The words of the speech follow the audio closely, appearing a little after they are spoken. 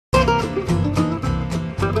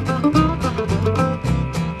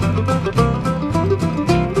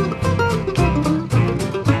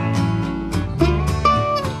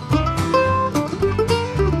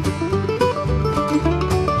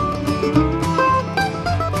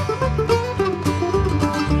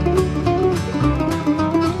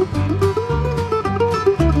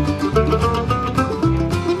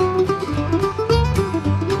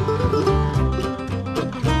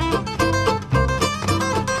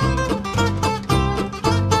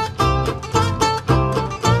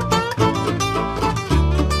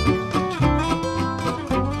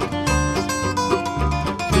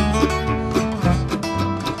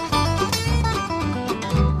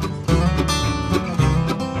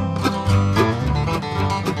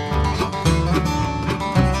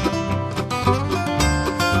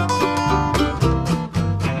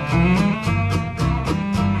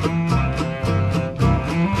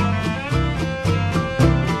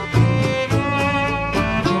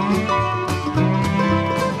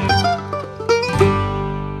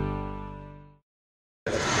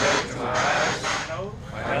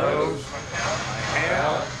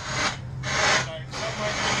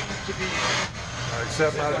to be I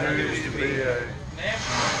accept my duties to be a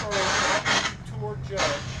National Pro Tour judge.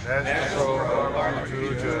 National Pro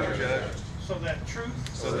BBQ Tour judge. So that truth,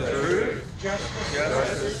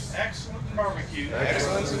 justice, excellence in barbecue,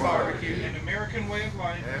 and American way of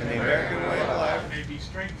life, may be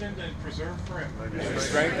strengthened and preserved forever.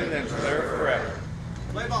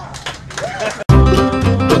 Play ball.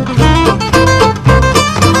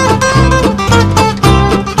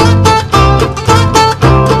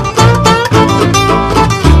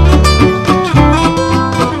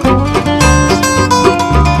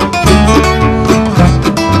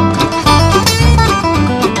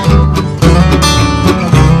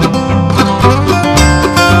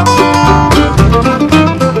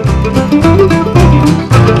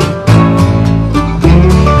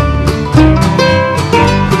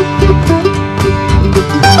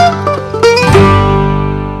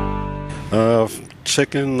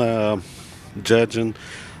 Chicken judging,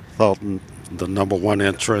 thought the number one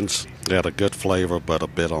entrance had a good flavor, but a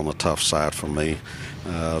bit on the tough side for me.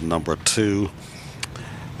 Number two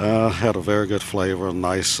had a very good flavor,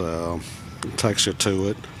 nice texture to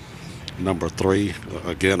it. Number three,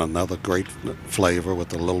 again, another great flavor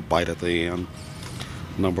with a little bite at the end.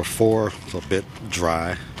 Number four, a bit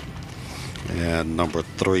dry. And number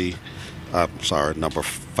five,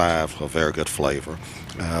 a very good flavor.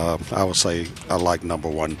 I would say I like number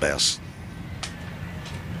one best.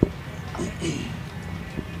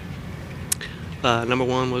 Number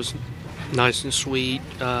one was nice and sweet.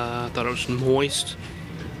 I thought it was moist.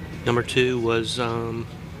 Number two was a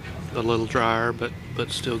little drier, but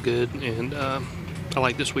still good. And I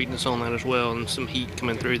like the sweetness on that as well, and some heat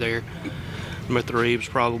coming through there. Number three was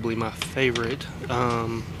probably my favorite.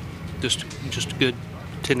 Just good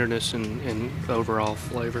tenderness and overall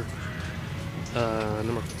flavor.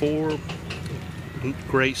 Number four,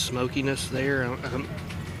 great smokiness there. I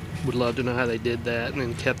would love to know how they did that and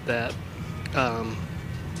then kept that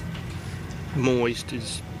moist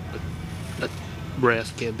as a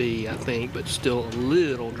breast can be, I think, but still a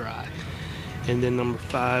little dry. And then number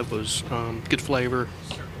five was good flavor,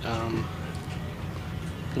 a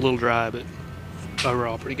little dry, but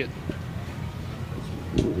overall pretty good.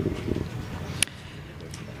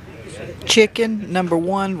 Chicken, number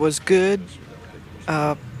one, was good.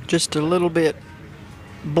 Just a little bit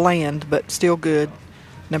bland, but still good.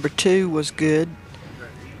 Number two was good.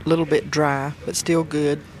 A little bit dry, but still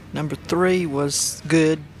good. Number three was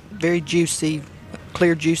good. Very juicy.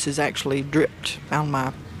 Clear juices actually dripped on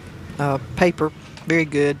my paper. Very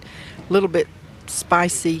good. A little bit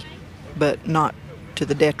spicy, but not to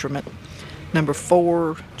the detriment. Number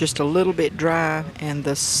four, just a little bit dry, and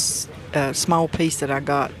the small piece that I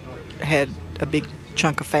got had a big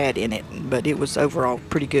chunk of fat in it, but it was overall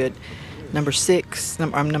pretty good. Number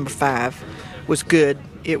five was good.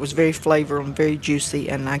 It was very flavorful and very juicy,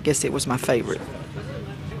 and I guess it was my favorite.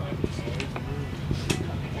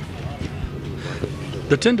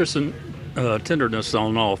 The tenderness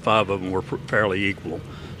on all five of them were fairly equal.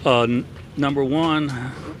 Number one,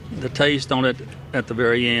 the taste on it at the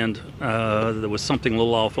very end, there was something a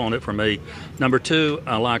little off on it for me. Number two,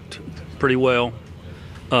 I liked pretty well.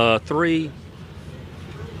 Three,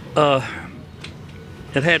 it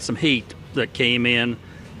had some heat that came in,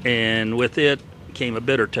 and with it came a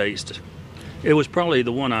bitter taste. It was probably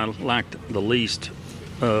the one I liked the least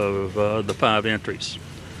of the five entries.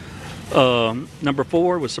 Number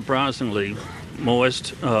four was surprisingly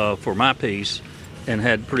moist for my piece and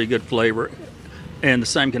had pretty good flavor, and the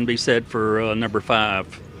same can be said for number five.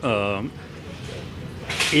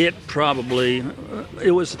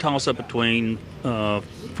 It was a toss-up between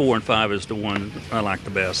 4 and 5 is the one I like the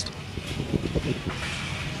best.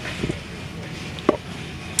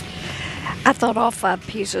 I thought all five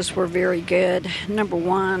pieces were very good. Number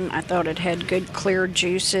one, I thought it had good clear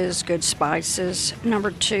juices, good spices. Number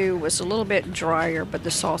two was a little bit drier, but the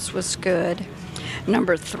sauce was good.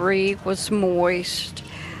 Number three was moist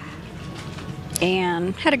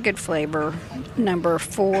and had a good flavor. Number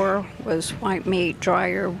four was white meat,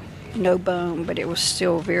 drier, no bone, but it was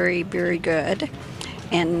still very, very good.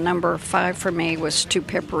 And number five for me was too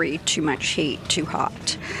peppery, too much heat, too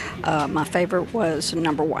hot. My favorite was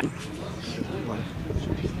number one.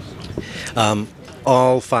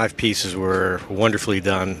 All five pieces were wonderfully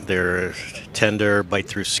done. They're tender, bite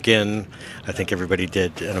through skin. I think everybody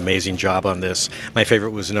did an amazing job on this. My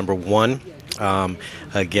favorite was number one.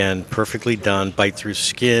 Again, perfectly done, bite through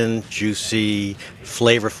skin, juicy,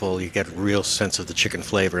 flavorful. You get a real sense of the chicken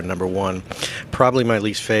flavor in number one. Probably my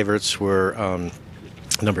least favorites were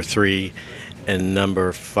number three and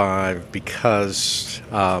number five because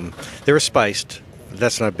they were spiced,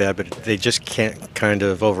 That's not bad, but they just can't kind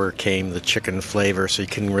of overcame the chicken flavor, so you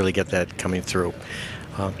couldn't really get that coming through.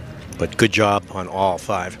 But good job on all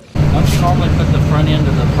 5. Don't you normally put the front end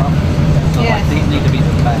of the front? So like these need to be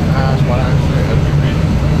the back. That's what I said.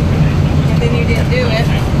 And then you didn't do it.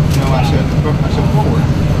 No, I said forward.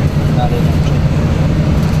 Not in it.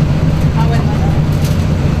 I went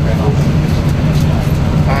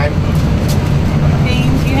Time.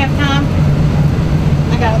 Beans, you have time?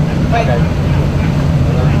 I got it. Wait.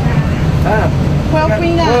 Time.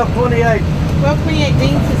 12:28. 12:28.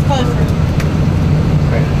 Beans is closer.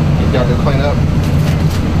 Okay. You got to clean up.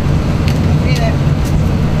 See that?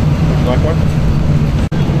 Would you like one?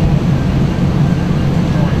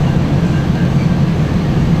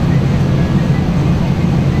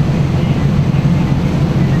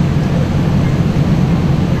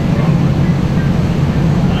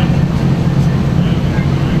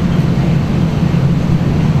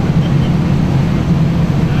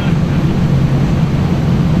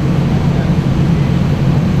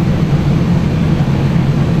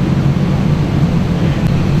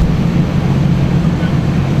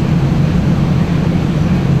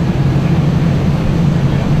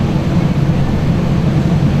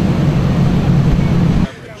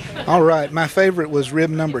 All right, my favorite was rib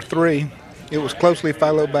number 3. It was closely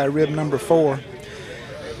followed by rib number 4.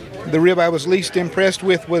 The rib I was least impressed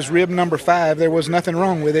with was rib number 5. There was nothing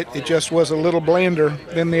wrong with it. It just was a little blander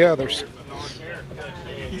than the others.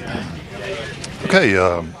 Okay,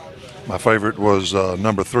 my favorite was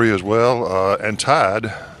number 3 as well, and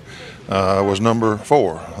tied was number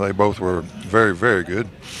 4. They both were very, very good.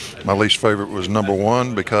 My least favorite was number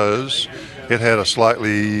 1 because it had a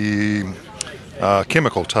slightly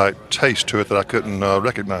chemical type taste to it that I couldn't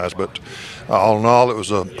recognize, but all in all, it was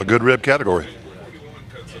a good rib category.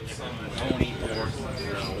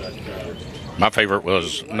 My favorite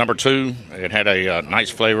was number 2. It had a nice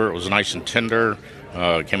flavor. It was nice and tender.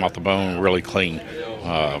 It came off the bone really clean.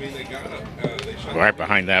 Right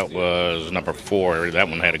behind that was number 4. That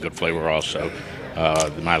one had a good flavor also.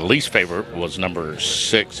 My least favorite was number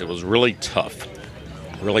 6. It was really tough,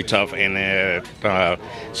 and it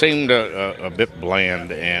seemed a bit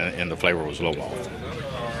bland, and the flavor was a little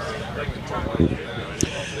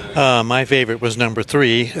off. My favorite was number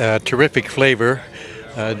 3. Terrific flavor,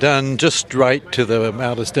 done just right to the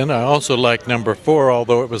mouth. I also liked number 4,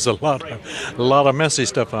 although it was a lot of messy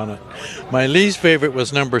stuff on it. My least favorite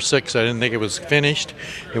was number 6. I didn't think it was finished.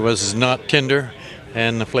 It was not tender,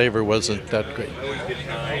 and the flavor wasn't that great.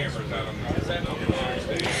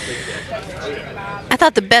 I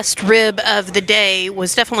thought the best rib of the day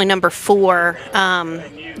was definitely number 4.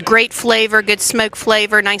 Great flavor, good smoke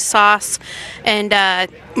flavor, nice sauce. And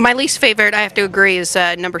my least favorite, I have to agree, is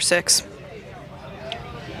number 6.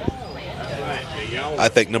 I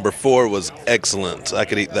think number 4 was excellent. I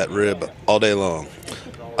could eat that rib all day long.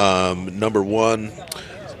 Number 1,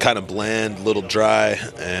 kind of bland, a little dry,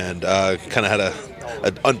 and kind of had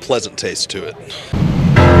an unpleasant taste to it.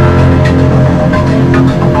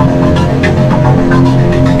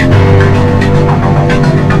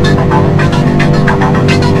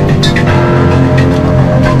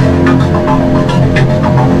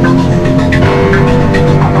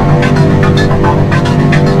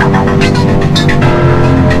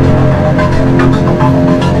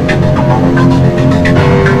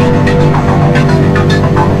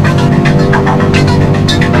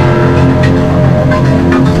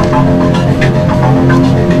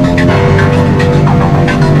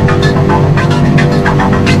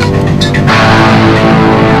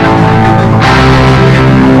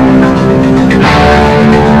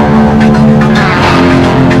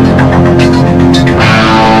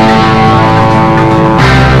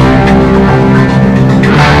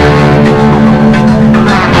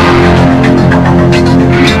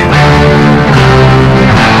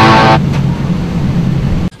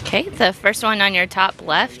 The first one on your top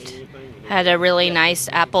left had a really nice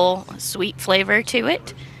apple sweet flavor to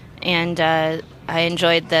it, and I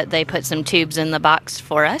enjoyed that they put some tubes in the box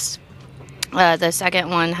for us. The second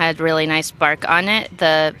one had really nice bark on it.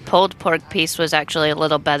 The pulled pork piece was actually a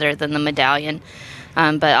little better than the medallion,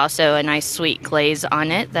 but also a nice sweet glaze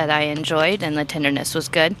on it that I enjoyed, and the tenderness was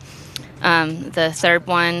good. The third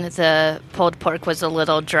one, the pulled pork was a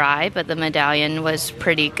little dry, but the medallion was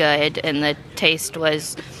pretty good, and the taste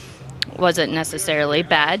wasn't necessarily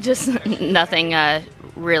bad, just nothing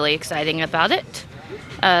really exciting about it.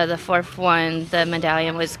 The fourth one, the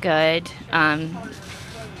medallion was good,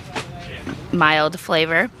 mild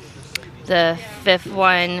flavor. The fifth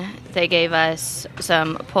one, they gave us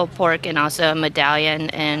some pulled pork and also a medallion,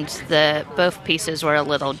 and both pieces were a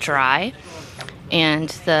little dry. And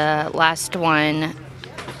the last one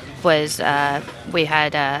was we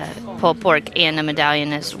had pulled pork and a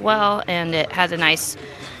medallion as well, and it has a nice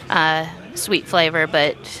sweet flavor,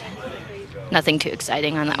 but nothing too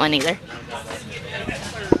exciting on that one either.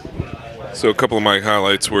 So a couple of my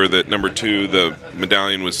highlights were that number 2, the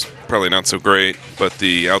medallion was probably not so great, but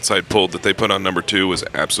the outside pulled that they put on number 2 was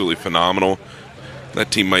absolutely phenomenal. That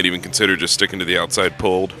team might even consider just sticking to the outside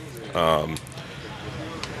pulled. 3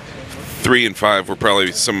 and 5 were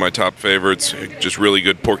probably some of my top favorites. Just really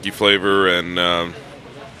good porky flavor and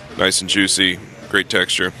nice and juicy, great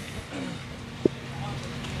texture.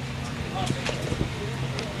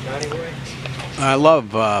 I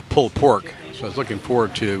love pulled pork, so I was looking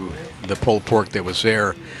forward to the pulled pork that was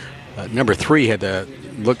there. Number 3 had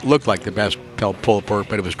looked like the best pulled pork,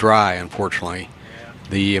 but it was dry, unfortunately.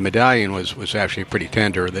 The medallion was actually pretty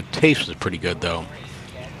tender. The taste was pretty good, though.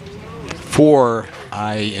 4,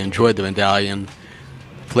 I enjoyed the medallion.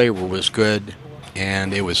 Flavor was good,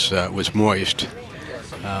 and it was moist.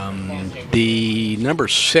 The number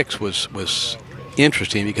 6 was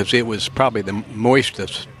interesting because it was probably the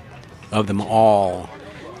moistest of them all,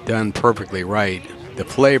 done perfectly right. The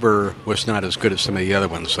flavor was not as good as some of the other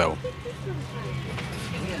ones, though.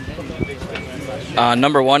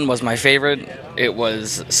 Number 1 was my favorite. It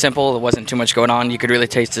was simple. There wasn't too much going on. You could really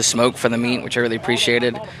taste the smoke from the meat, which I really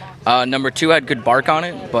appreciated. Number 2 had good bark on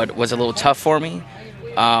it, but was a little tough for me.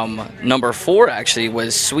 Number 4 actually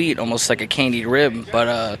was sweet, almost like a candied rib, but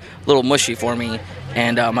a little mushy for me.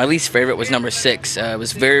 And my least favorite was number 6. It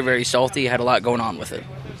was very, very salty. Had a lot going on with it.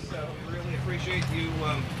 Really appreciate you.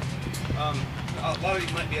 A lot of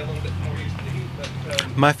you might be a little bit more used to the heat,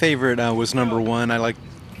 but my favorite was number 1. I like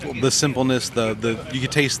the simpleness. You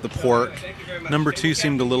could taste the pork. Number 2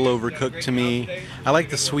 seemed a little overcooked to me. I like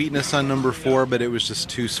the sweetness on number 4, but it was just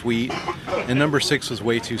too sweet. And number 6 was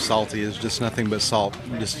way too salty. It was just nothing but salt.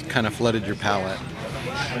 Just kind of flooded your palate.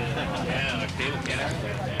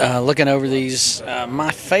 Looking over these, my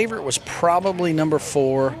favorite was probably number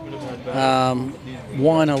 4.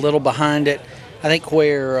 1 a little behind it. I think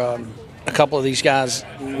where a couple of these guys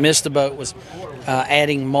missed the boat was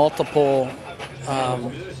adding multiple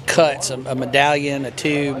cuts, a medallion, a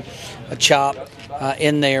tube, a chop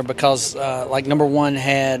in there, because like number 1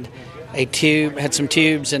 had some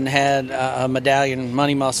tubes and had a medallion,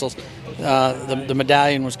 money muscles. The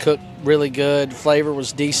medallion was cooked really good, flavor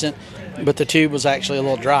was decent, but the tube was actually a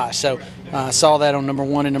little dry. So I saw that on number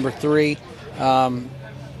 1 and number 3.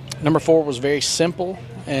 Number 4 was very simple,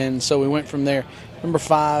 and so we went from there. Number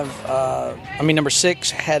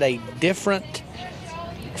 6 had a different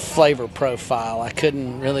flavor profile. I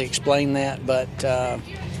couldn't really explain that, but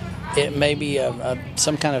it may be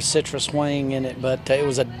some kind of citrus wing in it, but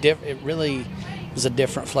it really was a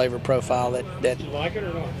different flavor profile that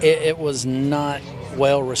it was not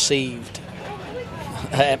well received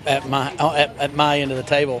at my end of the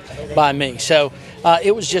table by me. So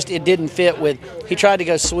it didn't fit with. He tried to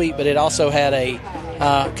go sweet, but it also had a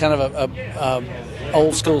kind of a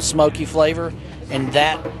old school smoky flavor, and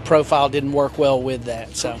that profile didn't work well with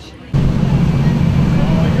that. So.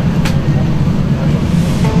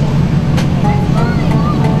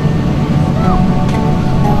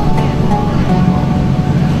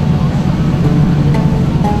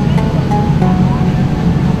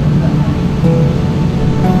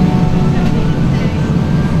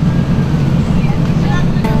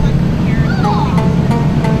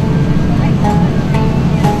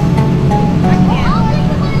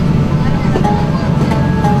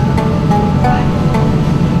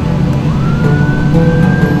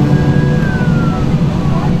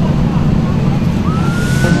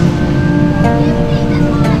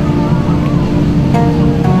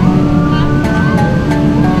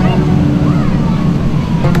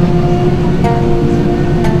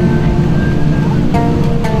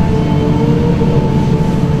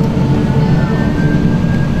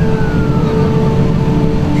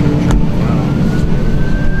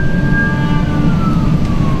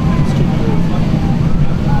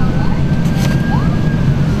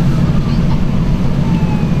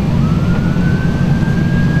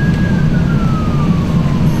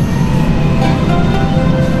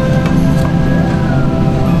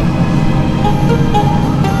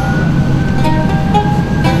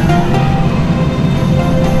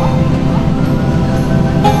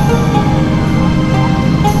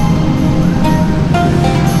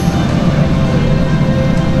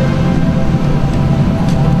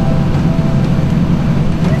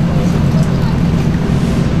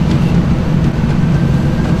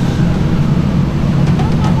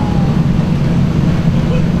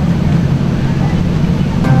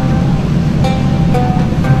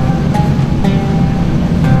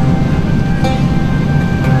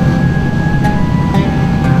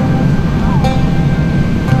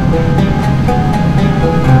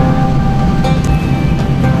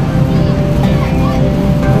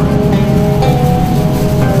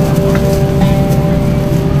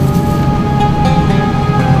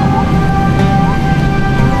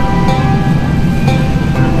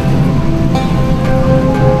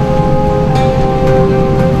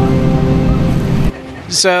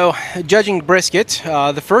 So, judging brisket,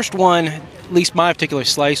 the first one, at least my particular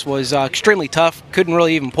slice, was extremely tough. Couldn't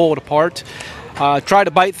really even pull it apart. Tried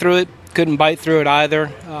to bite through it, couldn't bite through it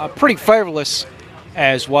either. Pretty flavorless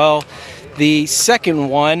as well. The second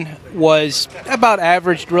one was about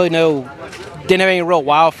average, really didn't have any real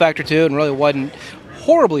wow factor to it, and really wasn't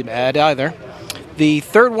horribly bad either. The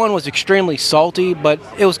third one was extremely salty, but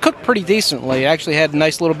it was cooked pretty decently. It actually had a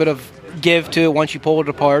nice little bit of give to it once you pulled it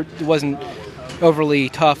apart. It wasn't overly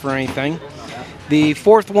tough or anything. The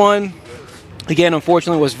fourth one, again,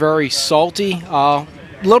 unfortunately, was very salty. A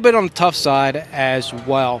little bit on the tough side as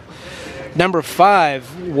well. Number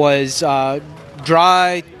 5 was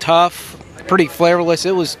dry, tough, pretty flavorless.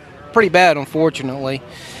 It was pretty bad, unfortunately.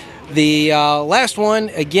 The last one,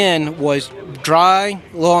 again, was dry,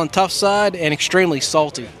 a little on the tough side, and extremely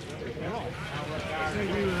salty.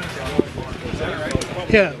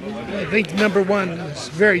 Yeah, I think number 1 was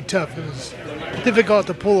very tough. It was difficult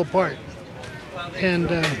to pull apart, and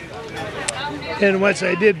once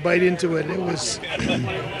I did bite into it, it was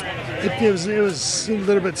it was a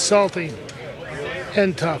little bit salty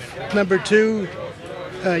and tough. Number 2,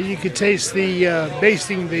 you could taste the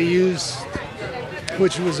basting they used,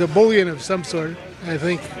 which was a bouillon of some sort, I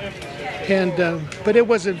think, and but it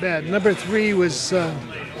wasn't bad. Number 3 was a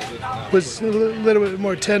little bit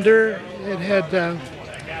more tender. It had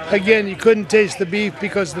again, you couldn't taste the beef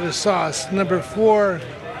because of the sauce. Number 4,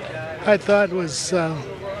 I thought was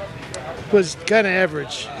kind of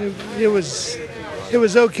average. It was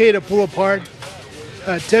okay to pull apart.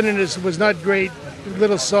 Tenderness was not great, a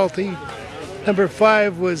little salty. Number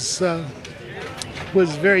 5 was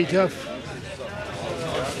very tough,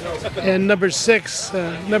 and number 6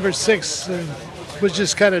 was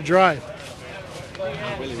just kind of dry.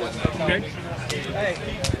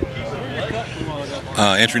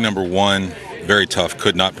 Entry number 1, very tough,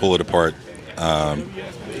 could not pull it apart.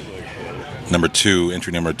 Number 2,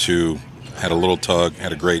 entry number 2, had a little tug,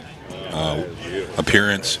 had a great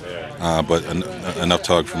appearance, but enough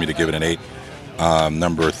tug for me to give it an 8.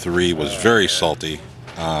 Number 3 was very salty.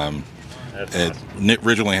 It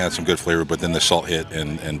originally had some good flavor, but then the salt hit,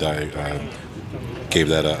 and I gave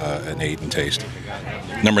that an 8 in taste.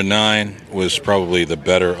 Number 9 was probably the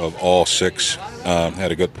better of all 6.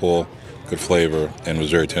 Had a good pull, good flavor, and was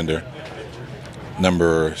very tender.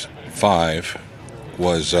 Number 5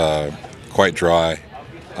 was quite dry.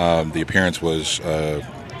 The appearance was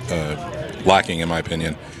lacking, in my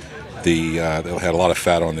opinion. They had a lot of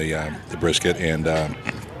fat on the brisket, and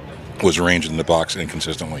was arranged in the box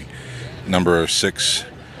inconsistently. Number 6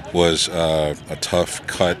 was a tough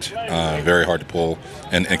cut, very hard to pull,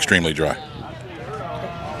 and extremely dry.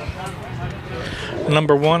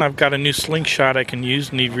 Number 1, I've got a new slingshot I can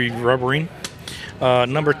use, need re-rubbering.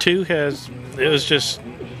 Number 2 it was just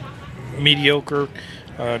mediocre,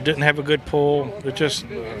 didn't have a good pull. I just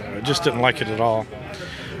didn't like it at all.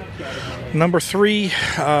 Number 3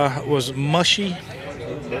 was mushy,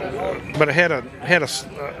 but it had a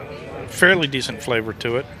fairly decent flavor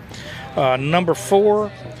to it. Number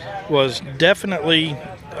 4 was definitely,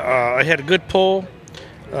 it had a good pull.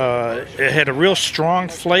 It had a real strong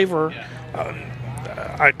flavor.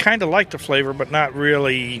 I kind of liked the flavor, but not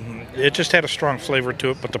really. It just had a strong flavor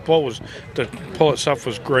to it, but the pull itself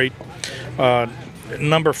was great.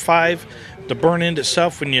 Number 5, the burn end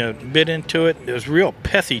itself, when you bit into it, it was real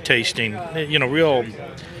pethy tasting, real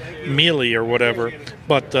mealy or whatever.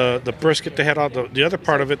 But the brisket, they had all the other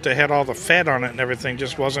part of it, they had all the fat on it and everything,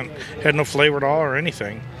 just had no flavor at all or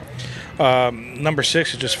anything. Number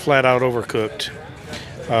 6 is just flat out overcooked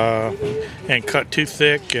and cut too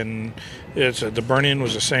thick, and the burn end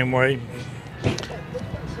was the same way.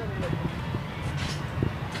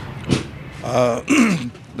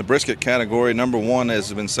 The brisket category, number 1, as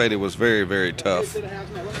has been stated, was very, very tough.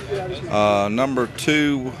 Number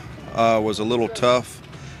 2 was a little tough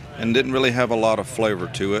and didn't really have a lot of flavor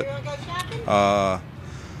to it. The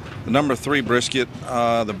number 3 brisket,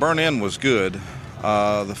 the burn end was good.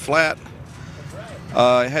 The flat,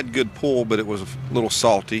 it had good pull, but it was a little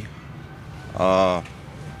salty. I'm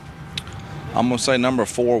going to say number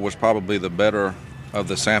 4 was probably the better of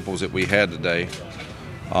the samples that we had today.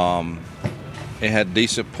 It had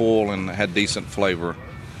decent pull and had decent flavor.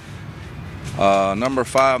 Number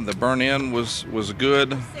 5, the burn end was good.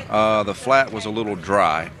 The flat was a little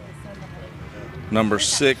dry. Number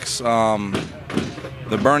 6,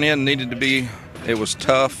 the burn end needed to be, it was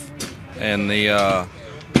tough, and the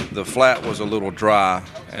flat was a little dry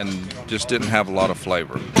and just didn't have a lot of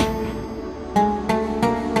flavor.